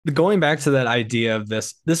Going back to that idea of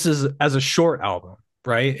this is as a short album,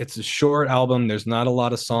 right? It's a short album. There's not a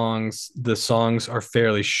lot of songs. The songs are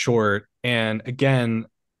fairly short. And again,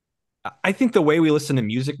 I think the way we listen to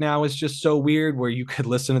music now is just so weird where you could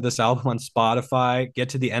listen to this album on Spotify, get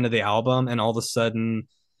to the end of the album, and all of a sudden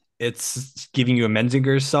it's giving you a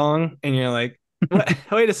Menzingers song, and you're like, what?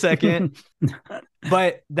 Wait a second.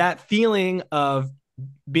 But that feeling of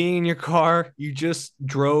being in your car, you just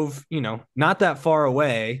drove, not that far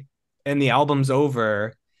away, and the album's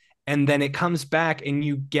over, and then it comes back and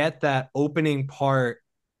you get that opening part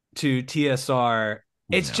to TSR.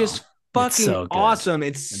 I It's know. just It's fucking so good. awesome.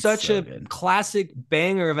 It's It's such so a good. classic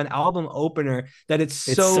banger of an album opener that it's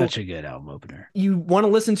It's so such a good album opener. you want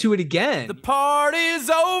to listen to it again. The party's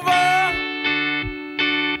over.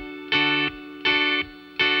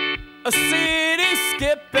 A city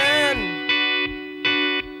skipping